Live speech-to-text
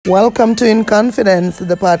Welcome to In Confidence,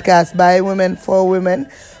 the podcast by women for women,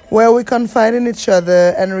 where we confide in each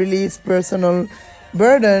other and release personal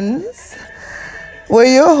burdens. We're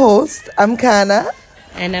your host, I'm Kana.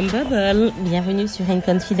 And I'm Bubble. Bienvenue sur In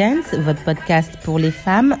Confidence, votre podcast pour les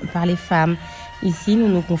femmes, par les femmes. Ici, nous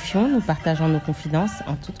nous confions, nous partageons nos confidences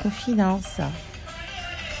en toute confidence.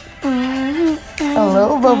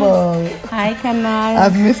 Hello, Bubble. Hi, Kana.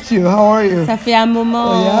 I've missed you. How are you? Ça fait un moment.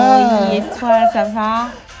 Oh, yeah. Oui, et toi, ça va?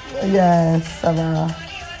 Yes, ça va.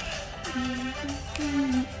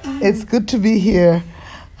 It's good to be here.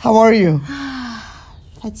 How are you?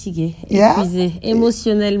 Fatiguée, Yeah? épuisée,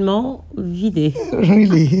 émotionnellement vidée.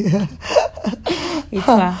 Really? Et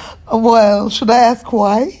toi? Well, should I ask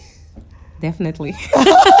why? Definitely.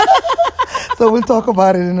 So we'll talk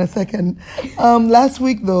about it in a second. Last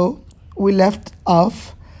week, though, we left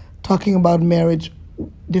off talking about marriage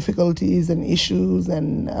difficulties and issues,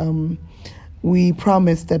 and we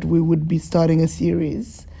promised that we would be starting a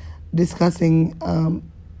series discussing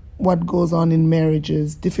what goes on in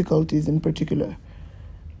marriages, difficulties in particular.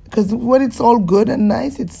 Because when it's all good and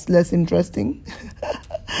nice, it's less interesting.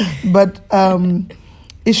 But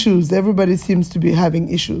issues, everybody seems to be having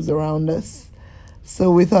issues around us.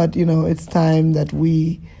 So we thought, it's time that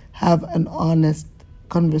we have an honest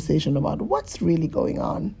conversation about what's really going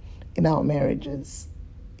on in our marriages.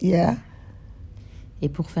 Yeah? Et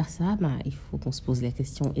pour faire ça, il faut qu'on se pose la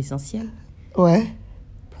question essentielle. Ouais.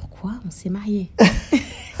 Pourquoi on s'est mariés?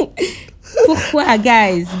 Pourquoi,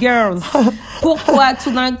 guys, girls? Pourquoi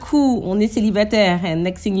tout d'un coup on est célibataire and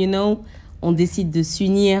next thing you know, on décide de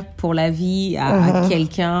s'unir pour la vie à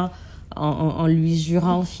quelqu'un en lui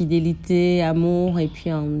jurant fidélité, amour et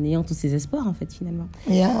puis en ayant tous ses espoirs en fait finalement.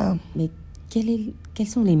 Yeah. Mais quelles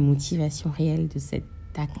sont les motivations réelles de cet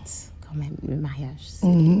acte quand même, le mariage?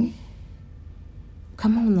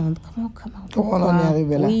 Comment on en est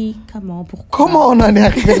arrivé là? Oui, pourquoi? Comment on en est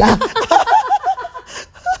arrivé là?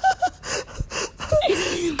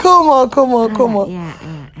 Comment? Yeah.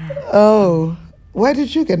 Oh, why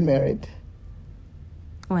did you get married?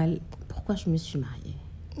 Well, pourquoi je me suis mariée?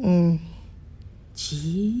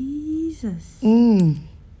 Jesus.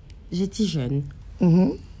 J'étais jeune.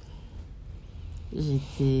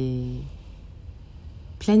 J'étais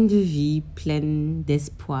pleine de vie, pleine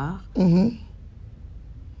d'espoir.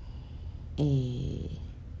 Et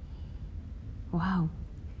waouh,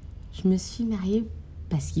 je me suis mariée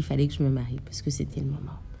parce qu'il fallait que je me marie, parce que c'était le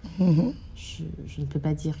moment. Je ne peux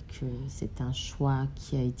pas dire que c'est un choix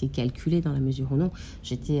qui a été calculé dans la mesure où non.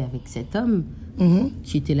 J'étais avec cet homme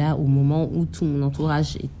qui était là au moment où tout mon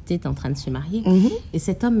entourage était en train de se marier. Et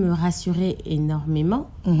cet homme me rassurait énormément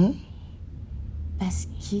parce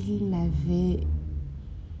qu'il m'avait...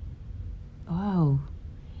 Waouh!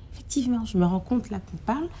 Effectivement, je me rends compte là qu'on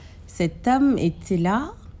parle. Cet homme était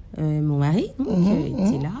là, mon mari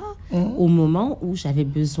était là, au moment où j'avais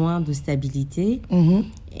besoin de stabilité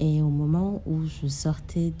et au moment où je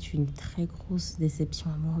sortais d'une très grosse déception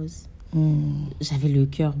amoureuse. J'avais le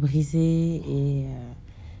cœur brisé et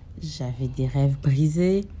j'avais des rêves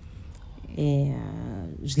brisés. Et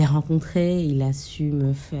je l'ai rencontré, il a su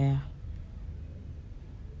me faire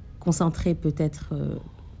concentrer peut-être...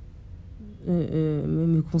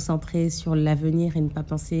 me concentrer sur l'avenir et ne pas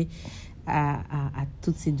penser à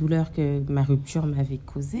toutes ces douleurs que ma rupture m'avait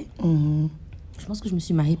causées. Je pense que je me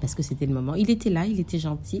suis mariée parce que c'était le moment. Il était là, il était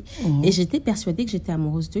gentil. Et j'étais persuadée que j'étais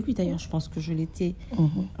amoureuse de lui. D'ailleurs, je pense que je l'étais,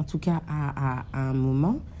 en tout cas à un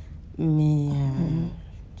moment. Mais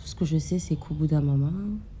tout ce que je sais, c'est qu'au bout d'un moment,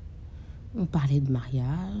 on parlait de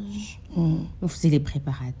mariage, on faisait les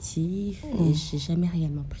préparatifs, et j'ai jamais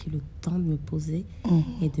réellement pris le temps de me poser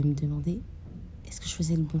et de me demander est-ce que je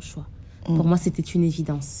faisais le bon choix. Pour moi, c'était une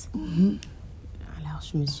évidence. Alors,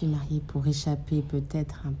 je me suis mariée pour échapper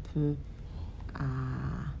peut-être un peu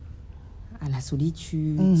à la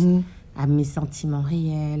solitude, à mes sentiments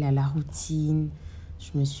réels, à la routine.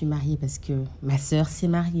 Je me suis mariée parce que ma sœur s'est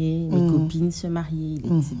mariée, mes copines se mariaient.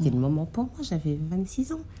 C'était le moment pour moi, j'avais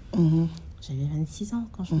 26 ans. J'avais 26 ans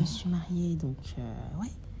quand je me suis mariée, donc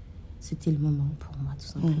ouais, c'était le moment pour moi, tout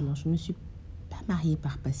simplement. Je ne me suis pas mariée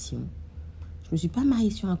par passion. Je ne me suis pas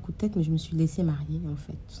mariée sur un coup de tête, mais je me suis laissée marier, en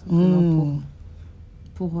fait, tout simplement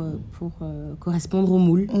pour correspondre au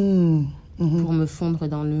moule, pour me fondre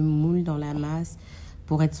dans le moule, dans la masse,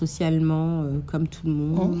 pour être socialement comme tout le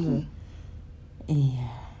monde. Et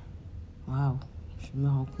waouh, je me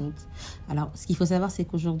rends compte. Alors, ce qu'il faut savoir, c'est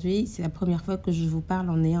qu'aujourd'hui, c'est la première fois que je vous parle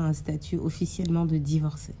en ayant un statut officiellement de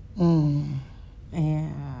divorcée. Et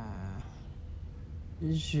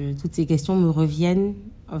toutes ces questions me reviennent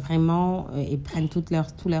vraiment et prennent tout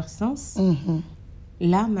leur sens.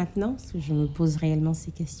 là, maintenant, parce que je me pose réellement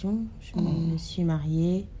ces questions, je me suis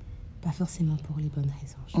mariée, pas forcément pour les bonnes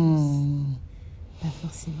raisons, je pense. Pas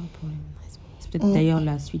forcément pour les bonnes raisons. C'est peut-être d'ailleurs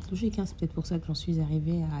la suite logique, hein. C'est peut-être pour ça que j'en suis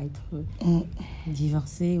arrivée à être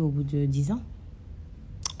divorcée au bout de 10 ans.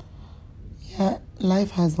 Yeah,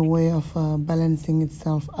 life has a way of balancing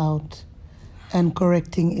itself out and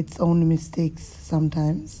correcting its own mistakes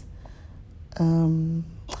sometimes.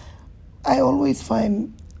 I always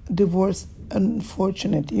find divorce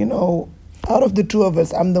unfortunate. You know, out of the two of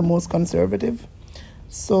us, I'm the most conservative.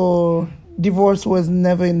 So divorce was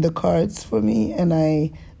never in the cards for me, and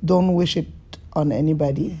I don't wish it on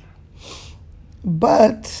anybody.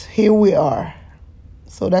 But here we are.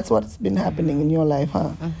 So that's what's been happening in your life,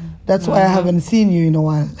 huh? That's why I haven't seen you in a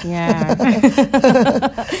while. Yeah.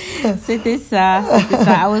 C'était ça.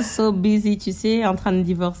 I was so busy, tu sais, en train de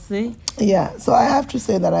divorcer. Yeah, so I have to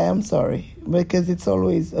say that I am sorry because it's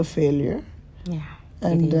always a failure. Yeah.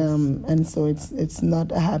 And so it's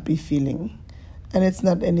not a happy feeling. And it's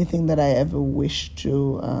not anything that I ever wish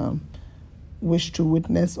to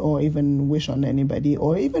witness or even wish on anybody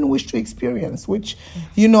or even wish to experience, which,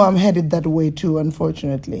 you know, I'm headed that way too,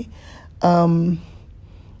 unfortunately. And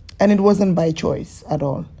it wasn't by choice at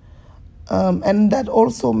all. And that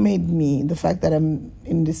also made me, the fact that I'm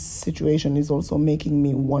in this situation is also making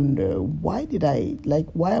me wonder, why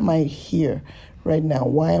am I here right now?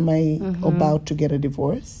 Why am I about to get a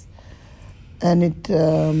divorce? And it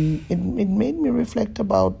made me reflect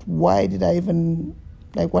about why did I even,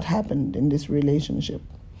 what happened in this relationship.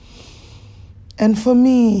 And for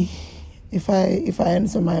me, if I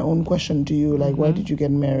answer my own question to you, why did you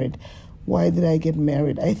get married? Why did I get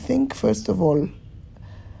married? I think, first of all,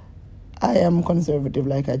 I am conservative,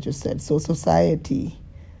 like I just said. So society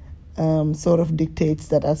sort of dictates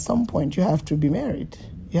that at some point you have to be married.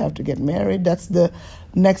 You have to get married. That's the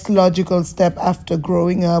next logical step after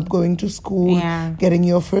growing up, going to school, getting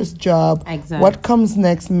your first job. Exactly. What comes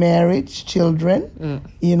next? Marriage, children,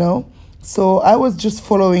 you know. So I was just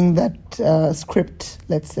following that script,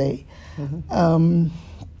 let's say. And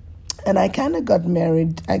I kind of got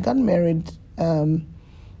married. I got married,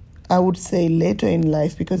 I would say, later in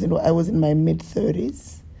life because I was in my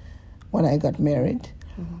mid-30s when I got married.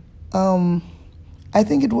 I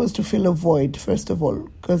think it was to fill a void, first of all,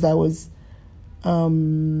 because I was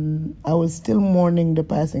still mourning the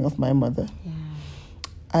passing of my mother. Yeah.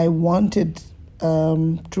 I wanted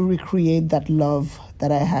to recreate that love that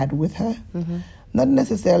I had with her, not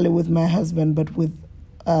necessarily with my husband, but with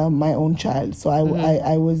my own child. So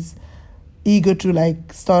I was eager to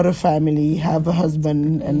start a family, have a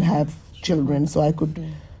husband, and have children, so I could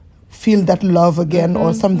feel that love again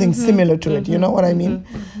or something similar to it. You know what I mean?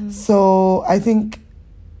 So I think,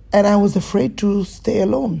 and I was afraid to stay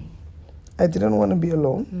alone. I didn't want to be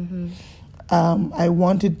alone. I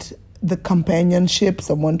wanted the companionship,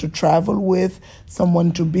 someone to travel with,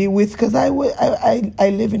 someone to be with, because I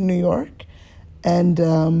live in New York, and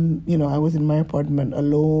I was in my apartment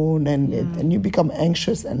alone, and you become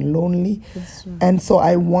anxious and lonely, and so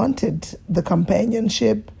I wanted the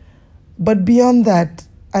companionship, but beyond that,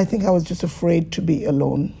 I think I was just afraid to be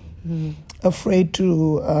alone, afraid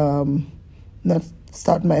to not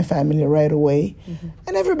start my family right away.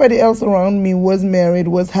 And everybody else around me was married,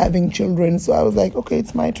 was having children. So I was like, okay,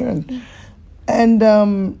 it's my turn. And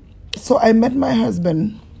so I met my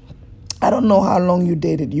husband. I don't know how long you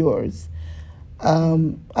dated yours. I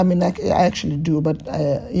mean, I actually do, but,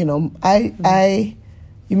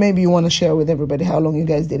 maybe you want to share with everybody how long you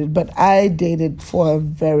guys dated. But I dated for a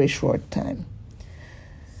very short time.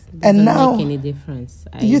 Doesn't make any difference.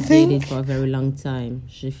 I dated for a very long time.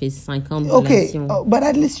 J'ai fait 5 ans de relation. Okay, but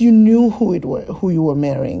at least you knew who you were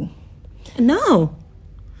marrying. Non.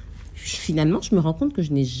 Finalement, je me rends compte que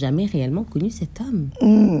je n'ai jamais réellement connu cet homme.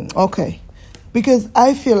 Okay. Because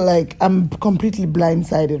I feel like I'm completely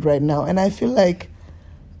blindsided right now. And I feel like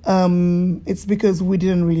it's because we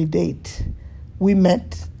didn't really date. We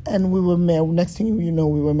met and we were married. Next thing you know,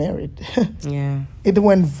 we were married. Yeah. It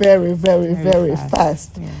went very, very, very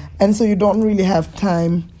fast. Yeah. And so you don't really have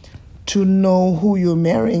time to know who you're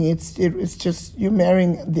marrying. It's just you're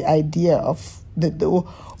marrying the idea of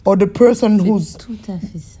the person who's tout à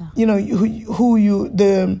fait ça. You know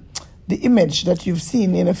the image that you've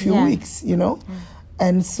seen in a few weeks, you know.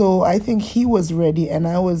 And so I think he was ready, and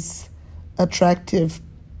I was attractive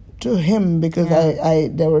to him because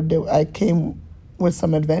I came with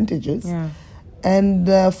some advantages. Yeah.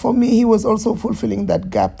 And for me, he was also fulfilling that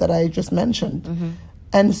gap that I just mentioned.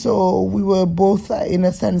 And so we were both, in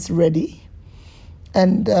a sense, ready.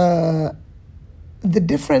 And the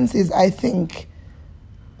difference is, I think,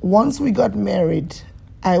 once we got married,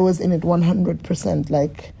 I was in it 100%,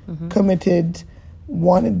 like committed,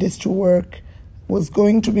 wanted this to work, was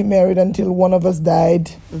going to be married until one of us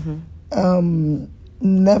died.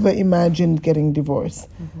 Never imagined getting divorced.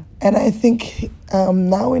 And I think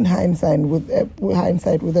now in hindsight, with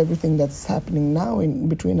everything that's happening now in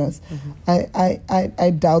between us, I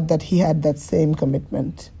doubt that he had that same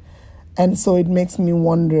commitment. And so it makes me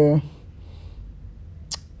wonder,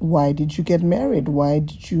 why did you get married? Why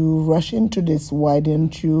did you rush into this? Why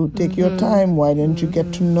didn't you take your time? Why didn't you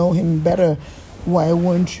get to know him better? Why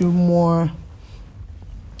weren't you more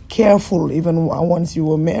careful even once you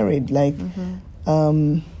were married? Like,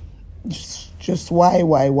 just why?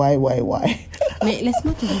 Mais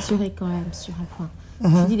laisse-moi te rassurer quand même sur un point.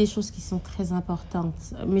 Tu dis des choses qui sont très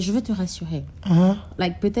importantes, mais je veux te rassurer.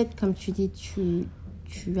 Like, peut-être, comme tu dis,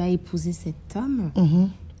 tu as épousé cet homme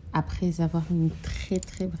après avoir une très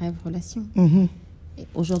très brève relation. Et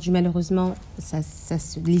aujourd'hui, malheureusement,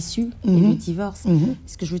 l'issue est le divorce.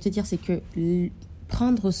 Ce que je veux te dire, c'est que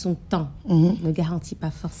prendre son temps ne garantit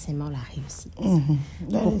pas forcément la réussite.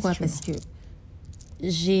 Pourquoi? Parce que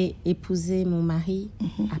j'ai épousé mon mari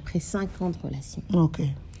après 5 ans de relation.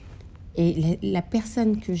 Et la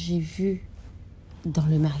personne que j'ai vue dans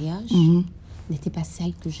le mariage n'était pas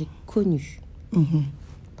celle que j'ai connue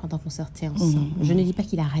pendant qu'on sortait ensemble. Je ne dis pas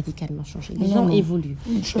qu'il a radicalement changé. Les gens évoluent.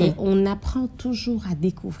 Et on apprend toujours à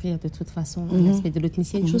découvrir de toute façon un aspect de l'autre. Mais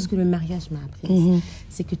il y a une chose que le mariage m'a appris,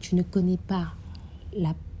 c'est que tu ne connais pas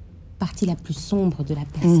la partie la plus sombre de la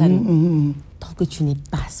personne tant que tu n'es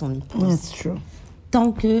pas son épouse. That's true.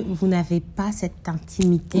 Tant que vous n'avez pas cette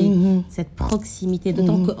intimité, cette proximité.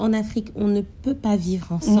 D'autant qu'en Afrique, on ne peut pas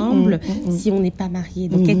vivre ensemble si on n'est pas marié.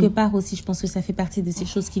 Donc, quelque part aussi, je pense que ça fait partie de ces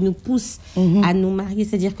choses qui nous poussent à nous marier.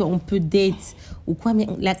 C'est-à-dire qu'on peut date ou quoi, mais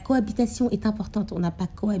la cohabitation est importante. On n'a pas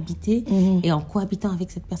cohabité. Et en cohabitant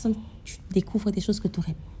avec cette personne, tu découvres des choses que tu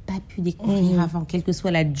n'aurais pas pu découvrir avant, quelle que soit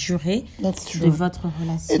la durée de votre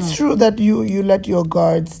relation. It's true that you let your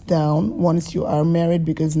guards down once you are married,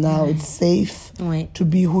 because now it's safe to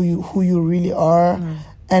be who you really are,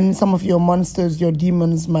 and some of your monsters, your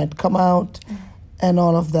demons might come out, and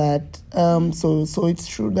all of that. So it's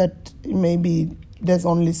true that maybe there's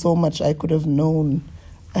only so much I could have known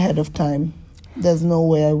ahead of time. There's no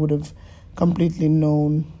way I would have completely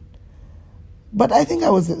known. But I think I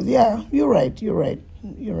was, you're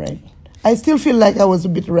right. I still feel like I was a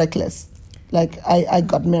bit reckless. Like I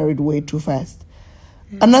got married way too fast.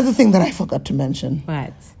 Another thing that I forgot to mention.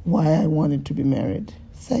 What? Why I wanted to be married.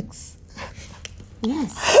 Sex.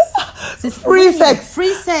 Yes. Free sex.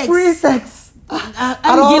 Free sex. Free sex.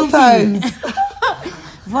 At all times.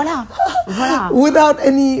 Voilà. Without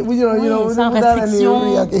any, sans without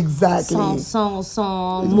restriction, any exactly.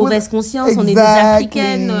 Sans mauvaise conscience, on est des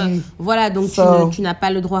Africaines. Voilà, donc tu n'as pas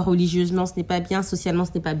le droit religieusement, ce n'est pas bien, socialement,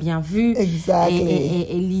 ce n'est pas bien vu. Exactly.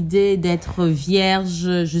 Et l'idée d'être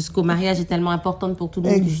vierge jusqu'au mariage est tellement importante pour tout le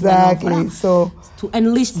monde. Exactly. Voilà, to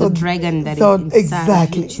unleash the dragon that is inside.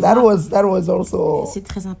 Exactly. That was also c'est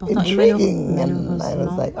très important. intriguing. Et And I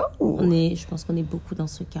was like, je pense qu'on est beaucoup dans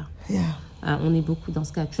ce cas. Yeah. On est beaucoup dans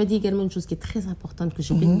ce cas. Tu as dit également une chose qui est très importante que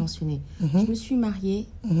j'ai oublié de mentionner. Je me suis mariée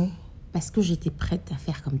parce que j'étais prête à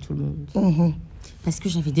faire comme tout le monde. Parce que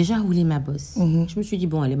j'avais déjà roulé ma bosse. Je me suis dit,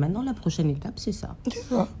 bon, allez, maintenant, la prochaine étape, c'est ça.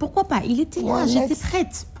 Pourquoi pas? Il était là, j'étais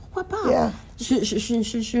prête. Pourquoi pas? Yeah.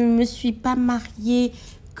 Je me suis pas mariée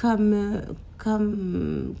comme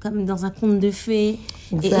dans un conte de fées.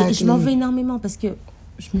 Et je m'en veux énormément parce que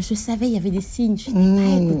je savais, il y avait des signes. Je n'ai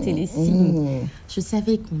pas écouté les signes. Je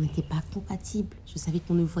savais qu'on n'était pas compatibles. Je savais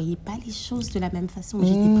qu'on ne voyait pas les choses de la même façon.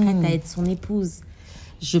 J'étais prête à être son épouse.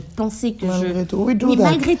 Je pensais que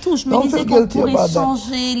malgré tout, je me disais qu'on pourrait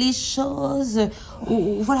changer les choses.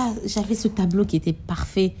 Voilà, j'avais ce tableau qui était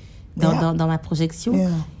parfait dans ma projection.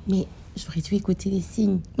 Mais j'aurais dû écouter les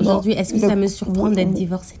signes. Aujourd'hui, est-ce que ça me surprend d'être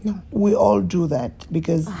divorcée? Non. We all do that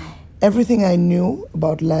because everything I knew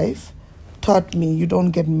about life taught me you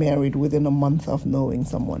don't get married within a month of knowing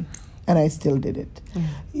someone, and I still did it.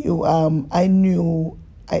 I knew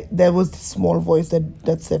there was this small voice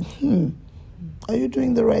that said, are you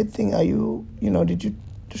doing the right thing? Are you,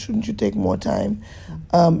 shouldn't you take more time?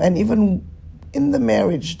 And even in the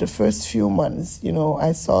marriage, the first few months,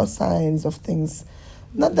 I saw signs of things.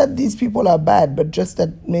 Not that these people are bad, but just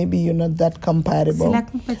that maybe you're not that compatible. C'est la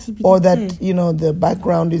compatibilité. Or that, the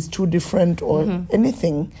background is too different or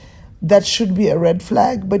anything. That should be a red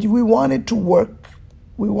flag, but we want it to work.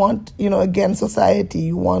 We want, again, society,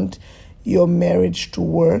 you want your marriage to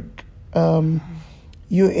work.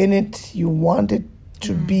 You're in it, you want it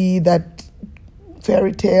to be that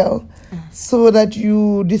fairy tale so that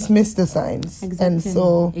you dismiss the signs. Exactement. And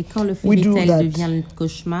so et quand le we fairy do tale that. devient le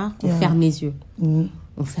cauchemar, on Yeah. ferme les yeux.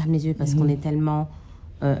 On ferme les yeux parce qu'on est tellement...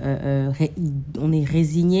 on est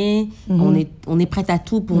résigné, on est prête à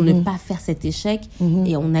tout pour ne pas faire cet échec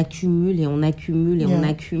et on accumule et on accumule et on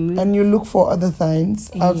accumule. And you look for other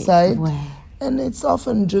signs Et- outside, ouais. and it's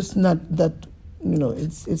often just not that,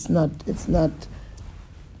 it's not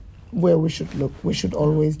where we should look. We should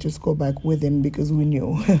always just go back within because we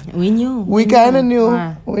knew. We knew. We kind of knew.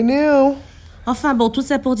 Ouais. We knew. Enfin bon, tout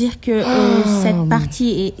ça pour dire que cette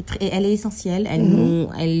partie elle est essentielle.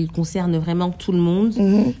 Elle concerne vraiment tout le monde.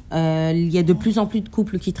 Il y a de plus en plus de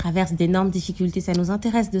couples qui traversent d'énormes difficultés. Ça nous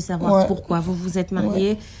intéresse de savoir pourquoi vous vous êtes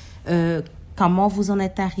mariés, comment vous en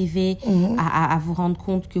êtes arrivé à vous rendre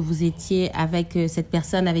compte que vous étiez avec cette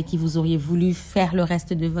personne avec qui vous auriez voulu faire le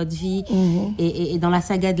reste de votre vie. Et dans la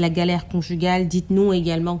saga de la galère conjugale, dites-nous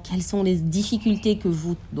également quelles sont les difficultés que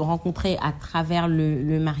vous rencontrez à travers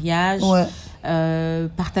le mariage. Ouais.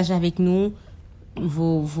 Partagez avec nous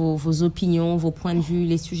vos opinions, vos points de vue,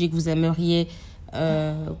 les sujets que vous aimeriez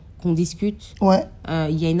qu'on discute. Ouais.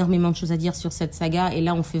 Il y a énormément de choses à dire sur cette saga et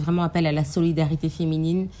là on fait vraiment appel à la solidarité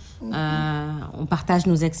féminine. On partage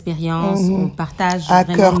nos expériences, on partage À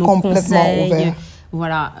vraiment cœur nos complètement conseils. ouvert.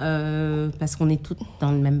 Voilà, parce qu'on est toutes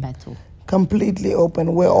dans le même bateau. Completely open.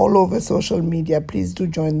 We're all over social media. Please do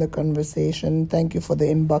join the conversation. Thank you for the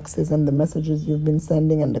inboxes and the messages you've been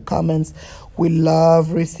sending and the comments. We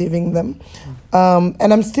love receiving them. And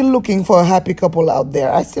I'm still looking for a happy couple out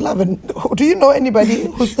there. I still haven't. Do you know anybody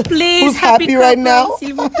who's happy right now?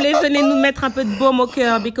 S'il vous plaît, venez nous mettre un peu de baume au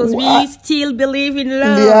cœur because we still believe in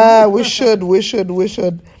love. Yeah, we should.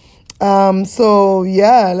 So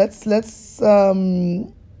yeah, let's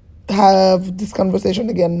have this conversation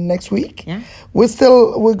again next week. Yeah.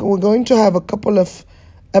 We're going to have a couple of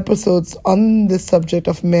episodes on the subject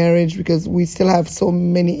of marriage because we still have so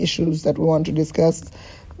many issues that we want to discuss.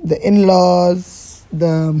 The in-laws,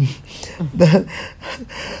 the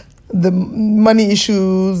money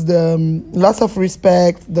issues, the loss of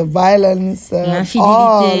respect, the violence,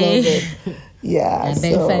 all of it. Yeah, La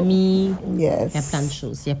belle famille. Yes. Il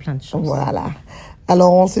y a plein de choses. Voilà.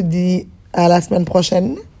 Alors, on se dit à la semaine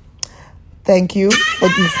prochaine. Thank you for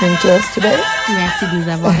listening to us today. Merci de nous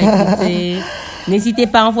avoir écoutés. N'hésitez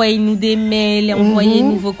pas à envoyer-nous des mails,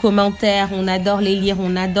 envoyez-nous vos commentaires. On adore les lire,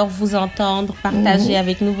 on adore vous entendre. Partagez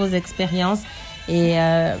avec nous vos expériences. Et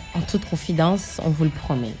en toute confidence, on vous le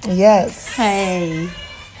promet. Yes. Hey.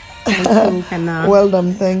 Thank you, Kana. Well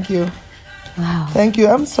done. Thank you. Wow. Thank you.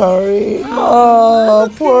 I'm sorry. Oh,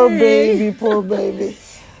 poor baby.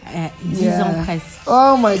 10 ans presque.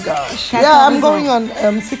 Oh my gosh. Yeah, I'm going on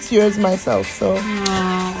 6 years myself, so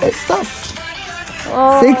it's tough.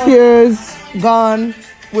 6 years gone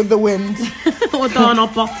with the wind. Autant on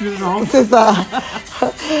emporte le vent. C'est ça.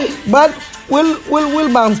 But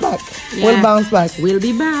we'll bounce back. Yeah. We'll bounce back. We'll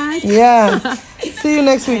be back. Yeah. See you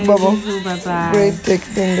next week, Bobo. Bisous, bye bye. Great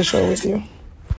taking the show with you.